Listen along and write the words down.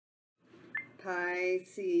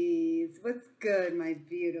Pisces, what's good, my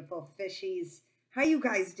beautiful fishies? How you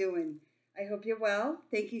guys doing? I hope you're well.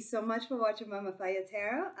 Thank you so much for watching Mama Fire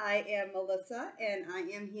Tarot. I am Melissa, and I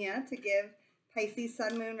am here to give Pisces,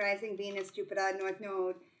 Sun, Moon, Rising, Venus, Jupiter, North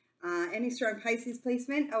Node, any strong Pisces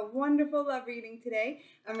placement, a wonderful love reading today.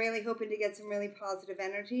 I'm really hoping to get some really positive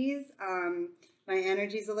energies. My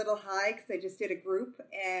energy's a little high because I just did a group,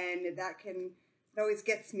 and it always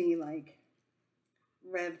gets me like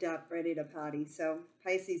revved up, ready to party. So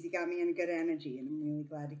Pisces, you got me in a good energy, and I'm really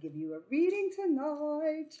glad to give you a reading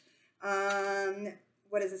tonight.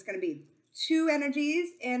 What is this going to be? 2 energies,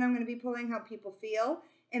 and I'm going to be pulling how people feel,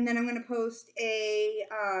 and then I'm going to post a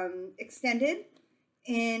extended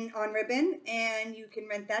on Ribbon, and you can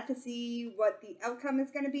rent that to see what the outcome is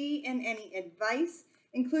going to be and any advice,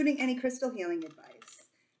 including any crystal healing advice.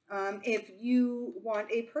 If you want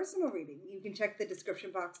a personal reading, you can check the description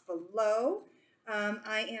box below.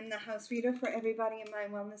 I am the house reader for everybody in my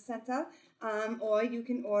wellness center, or you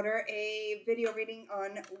can order a video reading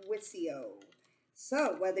on Wissio.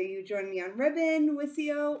 So whether you join me on Ribbon,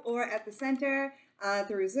 Wissio, or at the center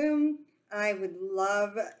through Zoom, I would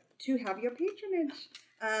love to have your patronage.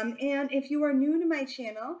 And if you are new to my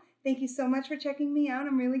channel, thank you so much for checking me out.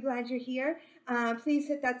 I'm really glad you're here. Please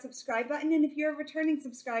hit that subscribe button, and if you're a returning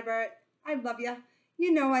subscriber, I love you.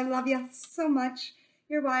 You know I love you so much.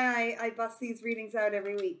 You're why I bust these readings out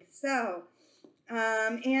every week. So,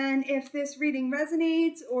 and if this reading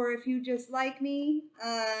resonates, or if you just like me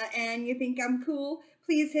and you think I'm cool,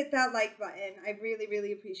 please hit that like button. I really,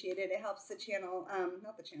 really appreciate it. It helps the channel,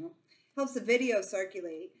 helps the video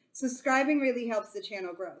circulate. Subscribing really helps the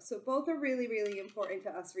channel grow. So both are really, really important to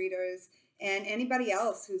us readers and anybody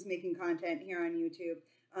else who's making content here on YouTube.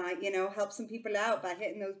 You know, help some people out by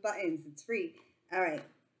hitting those buttons. It's free. All right,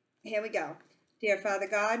 here we go. Dear Father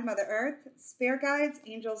God, Mother Earth, spirit guides,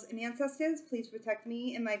 angels, and ancestors, please protect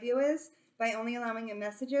me and my viewers by only allowing in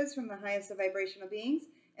messages from the highest of vibrational beings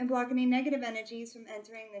and block any negative energies from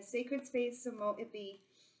entering this sacred space, so mote it be.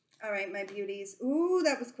 All right, my beauties. Ooh,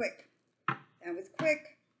 that was quick. That was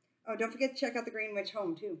quick. Oh, don't forget to check out the Green Witch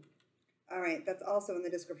Home, too. All right, that's also in the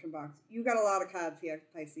description box. You got a lot of cards here,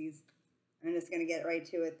 Pisces. I'm just going to get right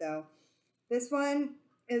to it, though. This one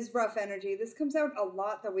is rough energy. This comes out a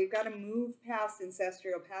lot, that we've got to move past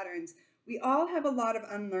ancestral patterns. We all have a lot of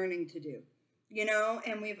unlearning to do, you know,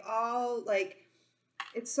 and we've all, like,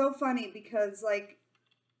 it's so funny because, like,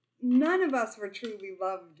 none of us were truly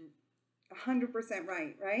loved 100%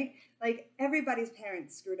 right? Like, everybody's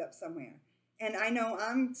parents screwed up somewhere. And I know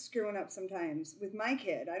I'm screwing up sometimes with my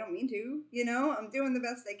kid. I don't mean to, you know, I'm doing the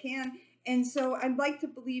best I can. And so I'd like to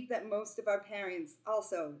believe that most of our parents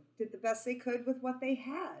also did the best they could with what they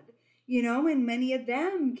had, you know, and many of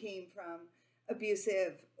them came from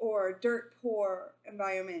abusive or dirt poor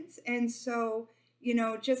environments. And so, you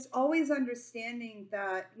know, just always understanding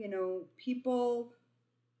that, you know, people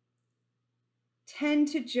tend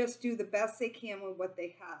to just do the best they can with what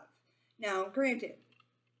they have. Now, granted,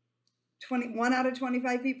 1 out of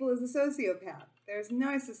 25 people is a sociopath. There's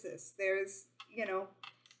narcissists. There's, you know,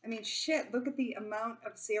 I mean, shit, look at the amount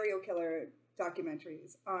of serial killer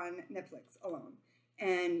documentaries on Netflix alone.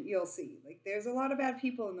 And you'll see, like, there's a lot of bad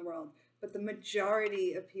people in the world, but the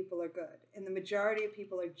majority of people are good. And the majority of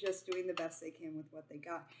people are just doing the best they can with what they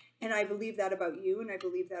got. And I believe that about you, and I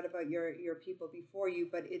believe that about your people before you,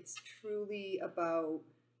 but it's truly about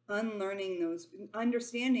unlearning those,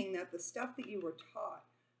 understanding that the stuff that you were taught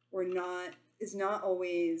is not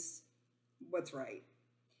always what's right.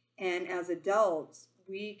 And as adults,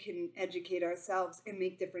 we can educate ourselves and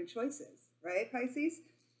make different choices, right, Pisces?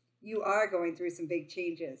 You are going through some big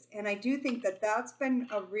changes. And I do think that that's been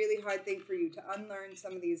a really hard thing for you, to unlearn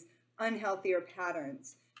some of these unhealthier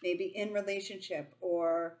patterns, maybe in relationship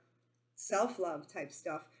or self-love type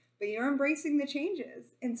stuff. But you're embracing the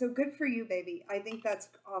changes. And so good for you, baby. I think that's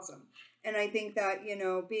awesome. And I think that, you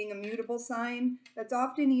know, being a mutable sign, that's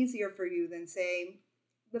often easier for you than, say,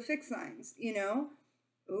 the fixed signs, you know?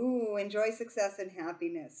 Ooh, enjoy success and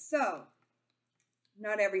happiness. So,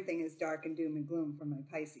 not everything is dark and doom and gloom for my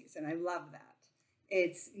Pisces, and I love that.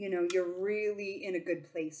 It's, you know, you're really in a good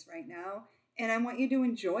place right now, and I want you to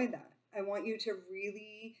enjoy that. I want you to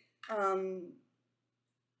really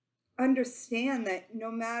understand that no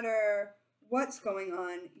matter what's going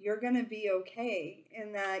on, you're going to be okay,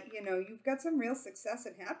 and that, you know, you've got some real success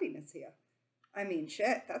and happiness here. I mean,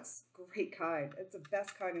 shit, that's a great card. It's the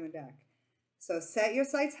best card in the deck. So set your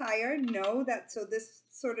sights higher. Know that, so this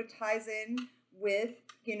sort of ties in with,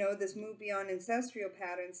 you know, this move beyond ancestral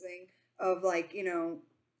patterns thing of, like, you know,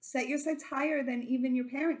 set your sights higher than even your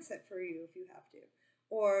parents set for you if you have to,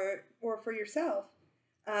 or for yourself.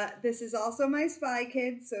 This is also my spy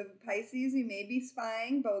kid. So Pisces, you may be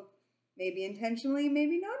spying, both maybe intentionally,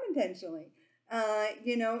 maybe not intentionally.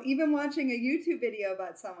 You know, even watching a YouTube video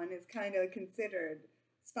about someone is kind of considered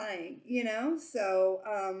spying, you know? So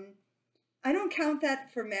I don't count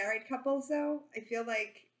that for married couples, though. I feel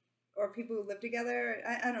like, or people who live together,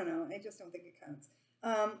 I don't know. I just don't think it counts.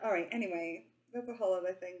 All right, anyway, that's a whole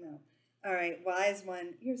other thing, though. All right, wise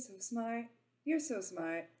one. You're so smart. You're so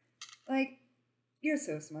smart. Like, you're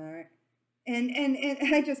so smart. And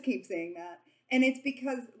I just keep saying that. And it's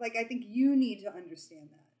because, like, I think you need to understand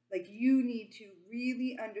that. Like, you need to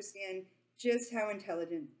really understand just how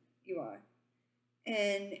intelligent you are.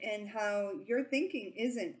 And how your thinking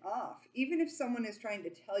isn't off, even if someone is trying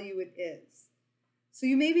to tell you it is. So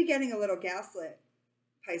you may be getting a little gaslit,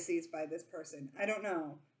 Pisces, by this person. I don't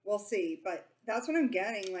know. We'll see. But that's what I'm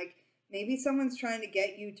getting. Like, maybe someone's trying to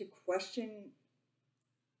get you to question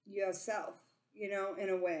yourself, you know, in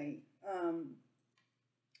a way.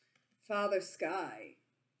 Father Sky.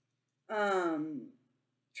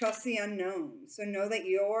 Trust the unknown. So know that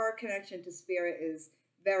your connection to spirit is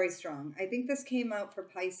very strong. I think this came out for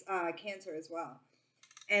Cancer as well.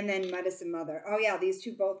 And then Medicine Mother. Oh yeah, these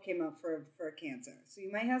two both came out for Cancer. So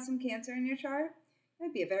you might have some Cancer in your chart.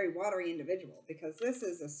 Might be a very watery individual, because this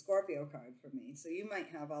is a Scorpio card for me. So you might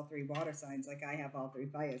have all 3 water signs like I have all 3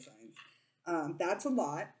 fire signs. That's a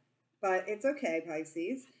lot, but it's okay,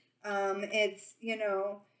 Pisces. It's, you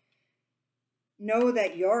know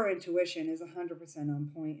that your intuition is 100%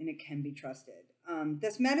 on point and it can be trusted.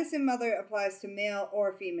 This Medicine Mother applies to male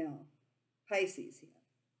or female Pisces here.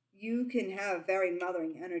 You can have very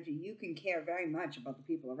mothering energy. You can care very much about the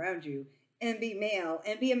people around you and be male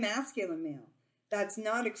and be a masculine male. That's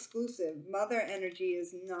not exclusive. Mother energy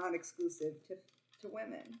is not exclusive to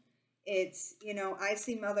women. It's, you know, I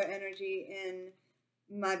see mother energy in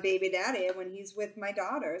my baby daddy when he's with my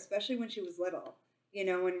daughter, especially when she was little, you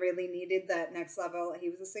know, and really needed that next level. He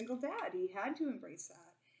was a single dad. He had to embrace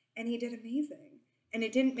that. And he did amazing. And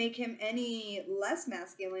it didn't make him any less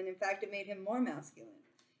masculine. In fact, it made him more masculine,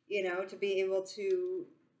 you know, to be able to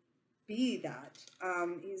be that.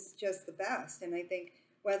 He's just the best. And I think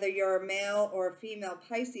whether you're a male or a female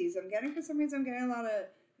Pisces, for some reason, I'm getting a lot of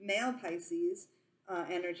male Pisces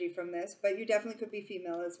energy from this, but you definitely could be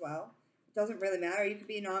female as well. It doesn't really matter. You could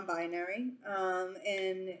be non-binary,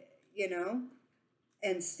 and, you know,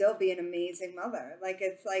 and still be an amazing mother. Like,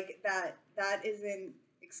 it's like that isn't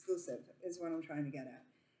exclusive is what I'm trying to get at.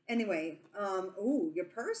 Anyway, ooh, your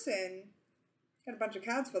person, got a bunch of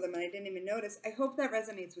cards for them and I didn't even notice. I hope that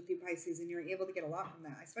resonates with you, Pisces, and you're able to get a lot from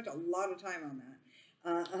that. I spent a lot of time on that.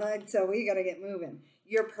 So we got to get moving.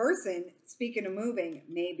 Your person, speaking of moving,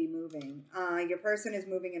 may be moving. Your person is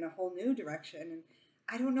moving in a whole new direction. And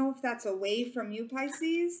I don't know if that's away from you,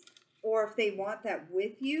 Pisces, or if they want that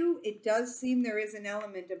with you. It does seem there is an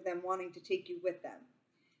element of them wanting to take you with them,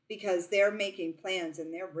 because they're making plans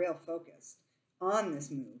and they're real focused on this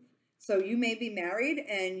move. So you may be married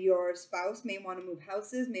and your spouse may want to move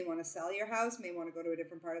houses, may want to sell your house, may want to go to a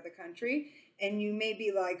different part of the country. And you may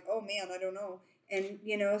be like, oh man, I don't know. And,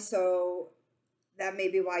 you know, so that may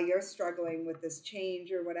be why you're struggling with this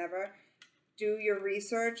change or whatever. Do your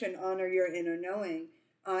research and honor your inner knowing.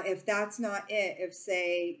 If that's not it, if,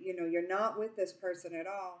 say, you know, you're not with this person at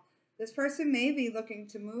all, this person may be looking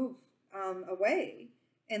to move away.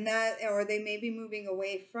 And that, or they may be moving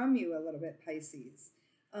away from you a little bit, Pisces.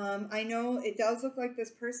 I know it does look like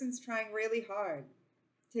this person's trying really hard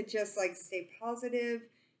to just like stay positive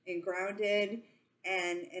and grounded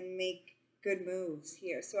and make good moves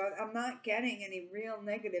here. So I'm not getting any real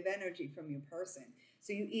negative energy from your person.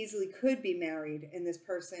 So you easily could be married and this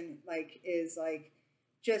person like is like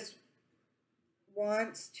just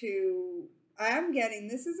wants to, I'm getting,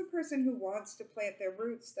 this is a person who wants to plant their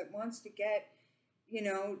roots, that wants to get, you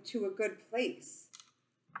know, to a good place.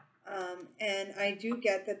 And I do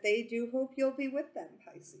get that they do hope you'll be with them,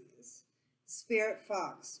 Pisces. Spirit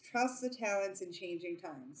Fox, trust the talents in changing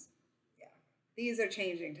times. Yeah, these are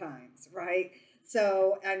changing times, right?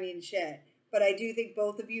 So, I mean, shit. But I do think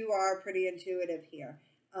both of you are pretty intuitive here.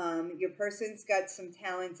 Your person's got some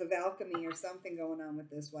talents of alchemy or something going on with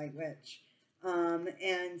this White Witch.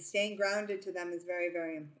 And staying grounded to them is very,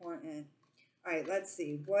 very important. All right, let's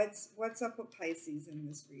see. What's up with Pisces in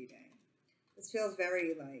this reading? This feels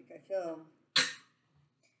very like, I feel,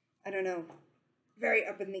 I don't know, very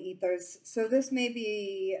up in the ethers. So this may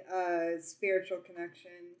be a spiritual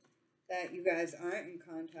connection that you guys aren't in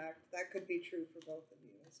contact. That could be true for both of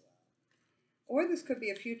you as well. Or this could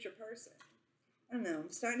be a future person. I don't know.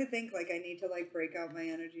 I'm starting to think like I need to like break out my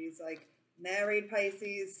energies, like married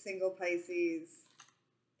Pisces, single Pisces,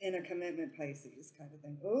 in a commitment, Pisces, kind of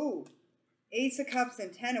thing. Ooh, Ace of Cups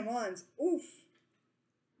and 10 of Wands. Oof.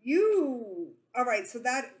 All right, so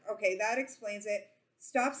that explains it.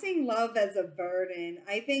 Stop seeing love as a burden.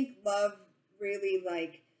 I think love really,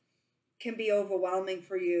 like, can be overwhelming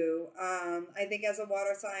for you. I think as a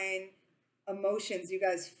water sign, emotions you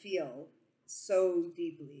guys feel so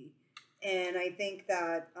deeply. And I think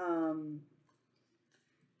that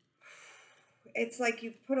it's like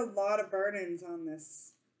you've put a lot of burdens on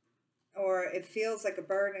this, or it feels like a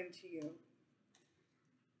burden to you.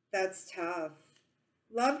 That's tough.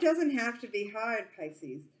 Love doesn't have to be hard,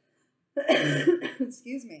 Pisces.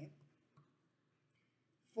 Excuse me.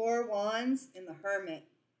 4 Wands and the Hermit.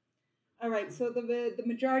 All right, so the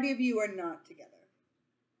majority of you are not together.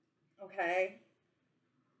 Okay?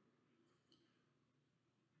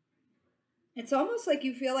 It's almost like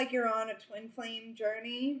you feel like you're on a twin flame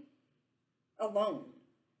journey alone,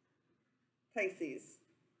 Pisces.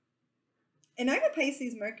 And I got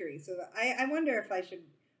Pisces Mercury, so I wonder if I should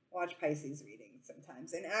watch Pisces readings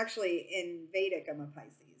sometimes. And actually, in Vedic, I'm a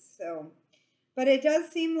Pisces. So, but it does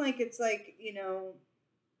seem like it's like, you know,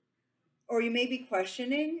 or you may be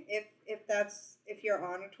questioning if you're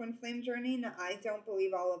on a twin flame journey. Now, I don't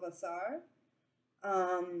believe all of us are.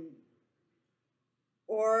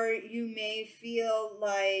 Or you may feel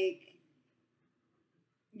like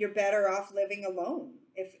you're better off living alone.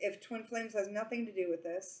 If twin flames has nothing to do with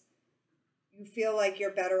this, you feel like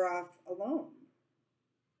you're better off alone.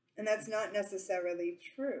 And that's not necessarily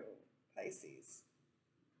true, Pisces.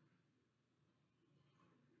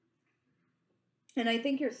 And I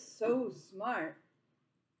think you're so smart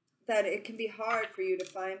that it can be hard for you to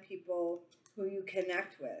find people who you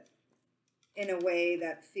connect with in a way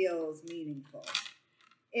that feels meaningful.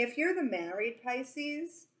 If you're the married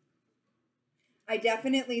Pisces, I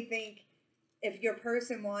definitely think if your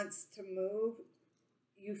person wants to move,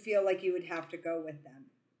 you feel like you would have to go with them.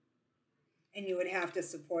 And you would have to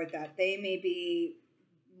support that. They may be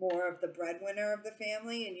more of the breadwinner of the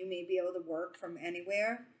family, and you may be able to work from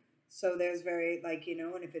anywhere. So there's very, like, you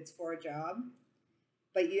know, and if it's for a job,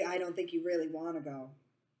 but I don't think you really want to go.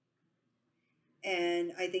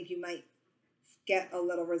 And I think you might get a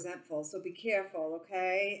little resentful. So be careful,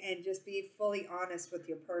 okay? And just be fully honest with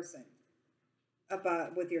your person,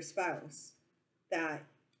 with your spouse, that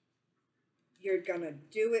you're going to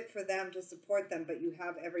do it for them to support them, but you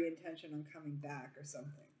have every intention on coming back or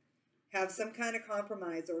something. Have some kind of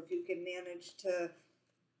compromise, or if you can manage to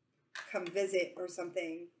come visit or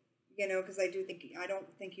something, you know, because I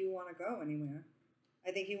don't think you want to go anywhere.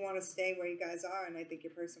 I think you want to stay where you guys are, and I think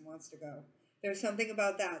your person wants to go. There's something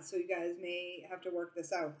about that, so you guys may have to work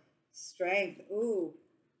this out. Strength. Ooh,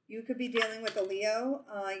 you could be dealing with a Leo.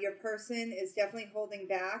 Your person is definitely holding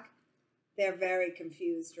back. They're very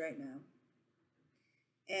confused right now.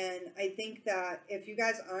 And I think that if you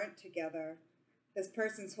guys aren't together, this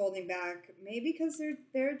person's holding back, maybe because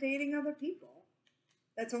they're dating other people.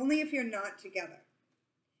 That's only if you're not together.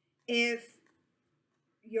 If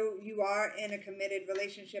you are in a committed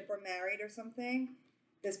relationship or married or something,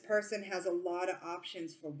 this person has a lot of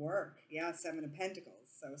options for work. Yeah, 7 of Pentacles.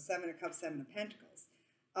 So 7 of Cups, 7 of Pentacles.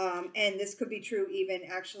 And this could be true even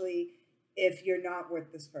actually if you're not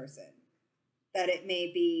with this person. That it may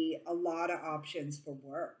be a lot of options for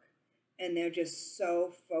work. And they're just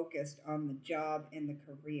so focused on the job and the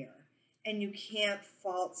career. And you can't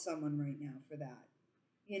fault someone right now for that.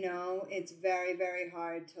 You know, it's very, very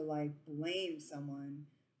hard to, like, blame someone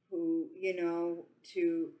who, you know,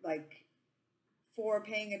 for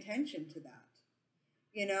paying attention to that.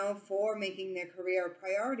 You know, for making their career a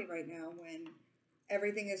priority right now when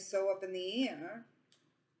everything is so up in the air.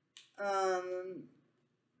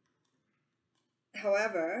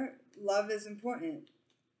 However, love is important.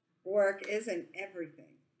 Work isn't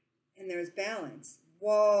everything. And there's balance.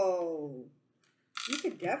 Whoa. You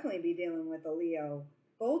could definitely be dealing with a Leo.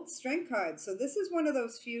 Both strength cards. So this is one of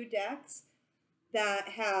those few decks that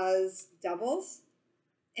has doubles.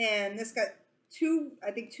 And this got two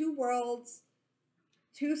worlds,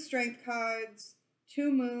 2 strength cards,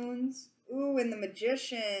 2 moons. Ooh, and the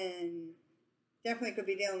Magician. Definitely could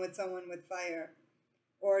be dealing with someone with fire.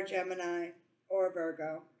 Or Gemini. Or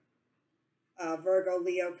Virgo. Virgo,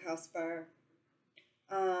 Leo, Cusper.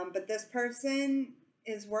 But this person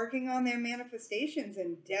is working on their manifestations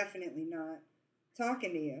and definitely not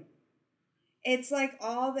talking to you. It's like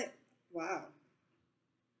all that, wow.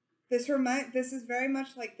 This is very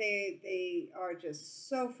much like they are just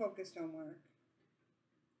so focused on work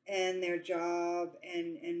and their job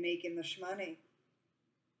and making the shmoney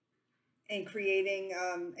and creating,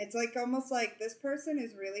 it's like almost like this person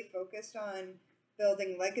is really focused on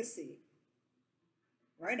building legacy.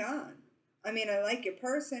 right on. I mean, I like your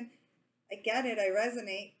person. I get it. I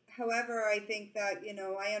resonate. However, I think that, you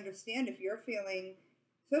know, I understand if you're feeling,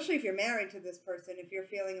 especially if you're married to this person, if you're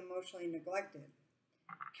feeling emotionally neglected.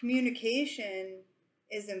 Communication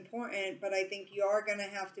is important, but I think you're going to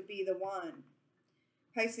have to be the one.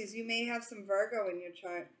 Pisces, you may have some Virgo in your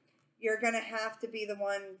chart. You're going to have to be the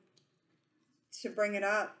one to bring it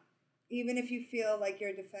up. Even if you feel like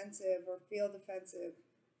you're defensive or feel defensive,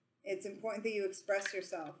 it's important that you express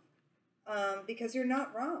yourself, because you're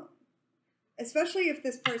not wrong. Especially if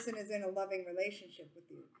this person is in a loving relationship with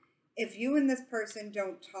you. If you and this person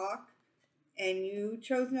don't talk and you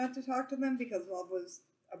chose not to talk to them because love was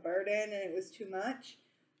a burden and it was too much,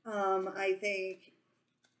 I think,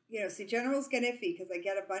 you know, see, generals get iffy because I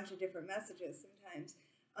get a bunch of different messages sometimes.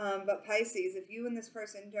 But Pisces, if you and this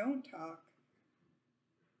person don't talk,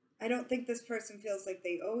 I don't think this person feels like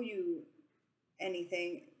they owe you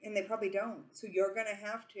anything, and they probably don't. So you're going to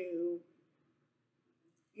have to,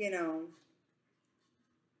 you know,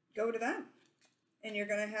 go to them. And you're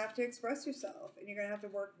going to have to express yourself, and you're going to have to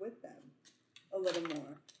work with them a little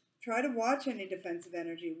more. Try to watch any defensive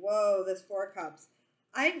energy. Whoa, this Four Cups.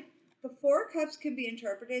 The Four Cups can be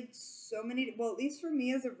interpreted so many, well, at least for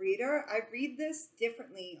me as a reader, I read this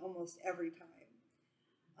differently almost every time.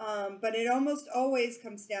 But it almost always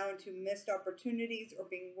comes down to missed opportunities or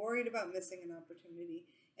being worried about missing an opportunity.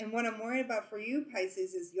 And what I'm worried about for you,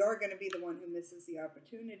 Pisces, is you're going to be the one who misses the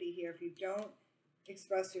opportunity here if you don't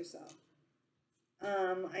express yourself.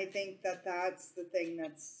 I think that that's the thing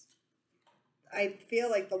that's, I feel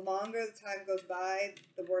like the longer the time goes by,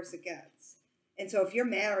 the worse it gets. And so if you're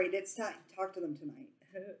married, it's time to talk to them tonight.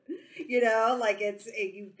 You know, like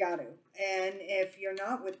you've got to. And if you're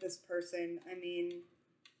not with this person, I mean,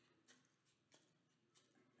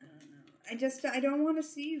 I don't know. I don't want to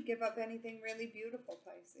see you give up anything really beautiful,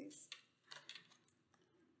 Pisces.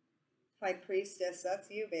 High Priestess, that's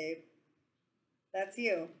you, babe. That's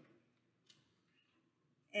you.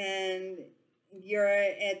 And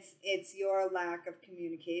it's your lack of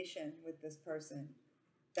communication with this person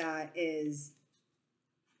that is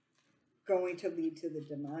going to lead to the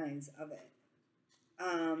demise of it.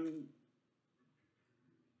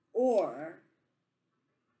 Or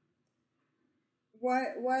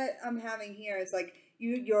what I'm having here is like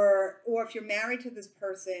or if you're married to this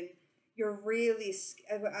person, you're really,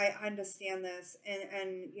 I understand this,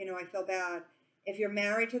 and you know, I feel bad. If you're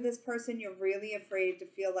married to this person, you're really afraid to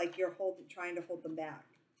feel like you're trying to hold them back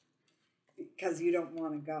because you don't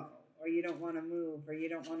want to go, or you don't want to move, or you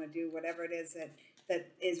don't want to do whatever it is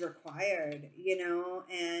that is required, you know.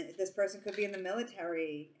 And this person could be in the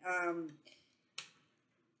military. Oh,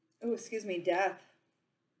 excuse me, death.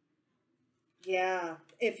 Yeah.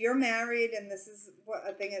 If you're married and this is what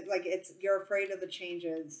a thing is, like, you're afraid of the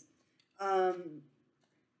changes,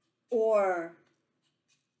 or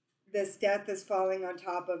this death is falling on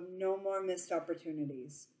top of no more missed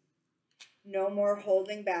opportunities, no more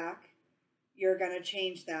holding back. You're going to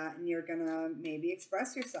change that, and you're going to maybe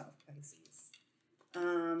express yourself, Pisces.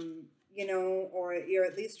 You know, or you're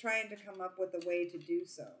at least trying to come up with a way to do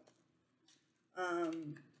so.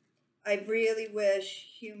 I really wish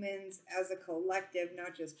humans as a collective,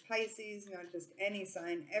 not just Pisces, not just any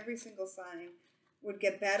sign, every single sign, would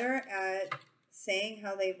get better at saying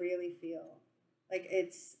how they really feel. Like,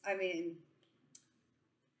 I mean,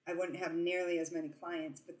 I wouldn't have nearly as many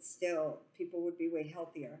clients, but still, people would be way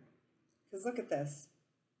healthier. Because look at this.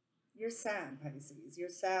 You're sad, Pisces. You're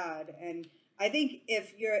sad. And I think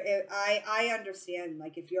I understand,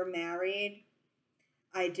 like, if you're married,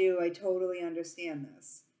 I totally understand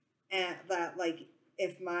this. And that, like,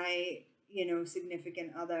 if my, you know,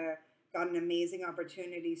 significant other got an amazing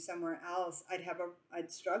opportunity somewhere else,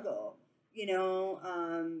 I'd struggle. You know,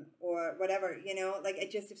 or whatever, you know, like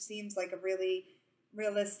it seems like a really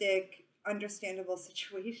realistic, understandable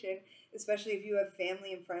situation, especially if you have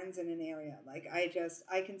family and friends in an area. Like,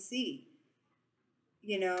 I can see,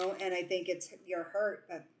 you know, and I think you're hurt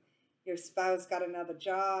that your spouse got another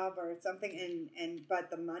job or something, but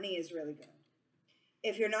the money is really good.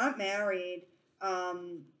 If you're not married,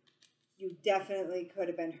 you definitely could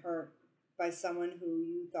have been hurt by someone who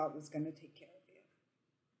you thought was going to take care of.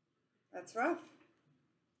 That's rough.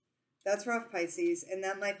 That's rough, Pisces, and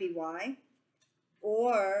that might be why.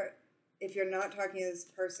 Or if you're not talking to this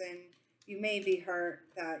person, you may be hurt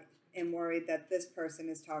and worried that this person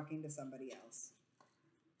is talking to somebody else.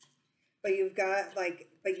 But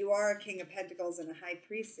but you are a King of Pentacles and a High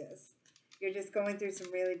Priestess. You're just going through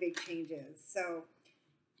some really big changes. So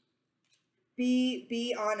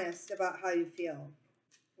be honest about how you feel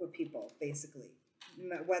with people, basically.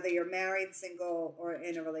 Whether you're married, single, or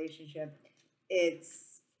in a relationship,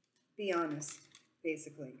 it's Be honest,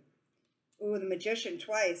 basically. Ooh, the Magician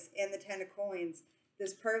twice and the Ten of Coins.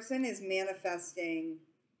 This person is manifesting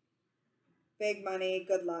big money,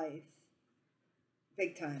 good life,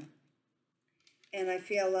 big time. And I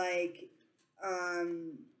feel like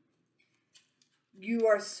you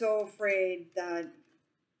are so afraid that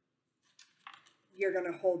you're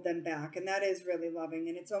going to hold them back. And that is really loving.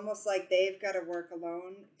 And it's almost like they've got to work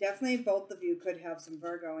alone. Definitely both of you could have some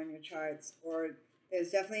Virgo in your charts. Or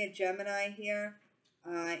there's definitely a Gemini here.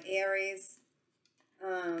 Aries.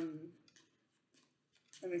 Let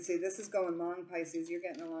me see. This is going long, Pisces. You're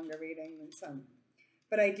getting a longer reading than some.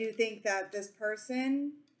 But I do think that this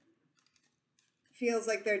person feels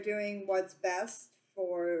like they're doing what's best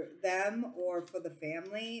for them or for the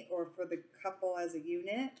family or for the couple as a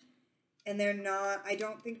unit. And they're not, I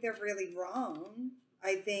don't think they're really wrong.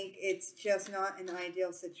 I think it's just not an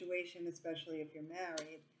ideal situation, especially if you're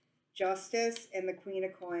married. Justice and the Queen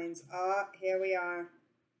of Coins. Ah, here we are.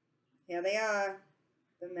 Here they are.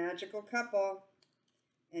 The magical couple.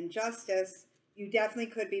 And Justice, you definitely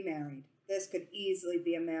could be married. This could easily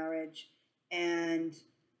be a marriage. And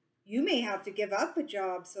you may have to give up a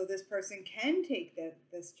job so this person can take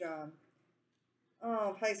this job.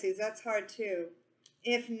 Oh, Pisces, that's hard too.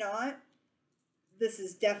 If not, this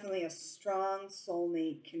is definitely a strong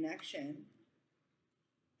soulmate connection.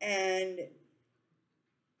 And,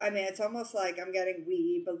 I mean, it's almost like I'm getting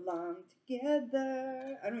We Belong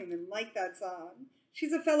Together. I don't even like that song.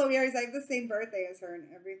 She's a fellow Aries. I have the same birthday as her and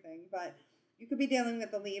everything. But you could be dealing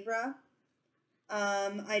with a Libra.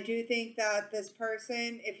 I do think that this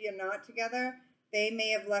person, if you're not together, they may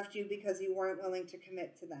have left you because you weren't willing to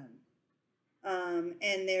commit to them.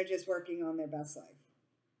 And they're just working on their best life.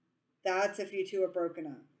 That's if you two are broken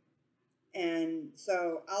up. And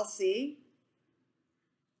so I'll see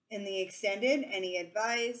in the extended any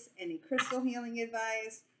advice, any crystal healing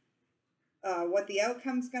advice, what the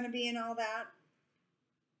outcome's going to be and all that.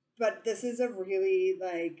 But this is a really,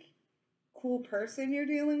 like, cool person you're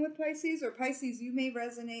dealing with, Pisces. Or Pisces, you may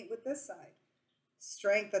resonate with this side.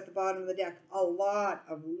 Strength at the bottom of the deck. A lot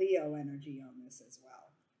of Leo energy on this as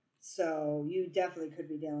well. So you definitely could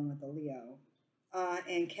be dealing with a Leo.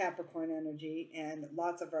 And Capricorn energy, and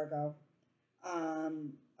lots of Virgo.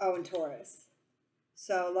 And Taurus.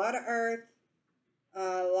 So a lot of Earth,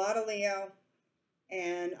 a lot of Leo,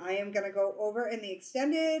 and I am going to go over in the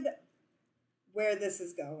extended where this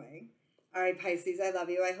is going. All right, Pisces, I love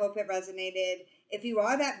you. I hope it resonated. If you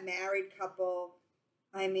are that married couple,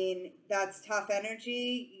 I mean, that's tough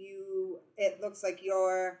energy. It looks like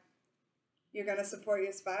you're going to support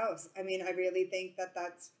your spouse. I mean, I really think that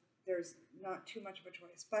there's not too much of a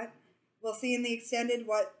choice, but we'll see in the extended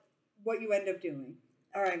what you end up doing.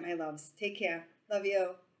 All right, my loves. Take care. Love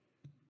you.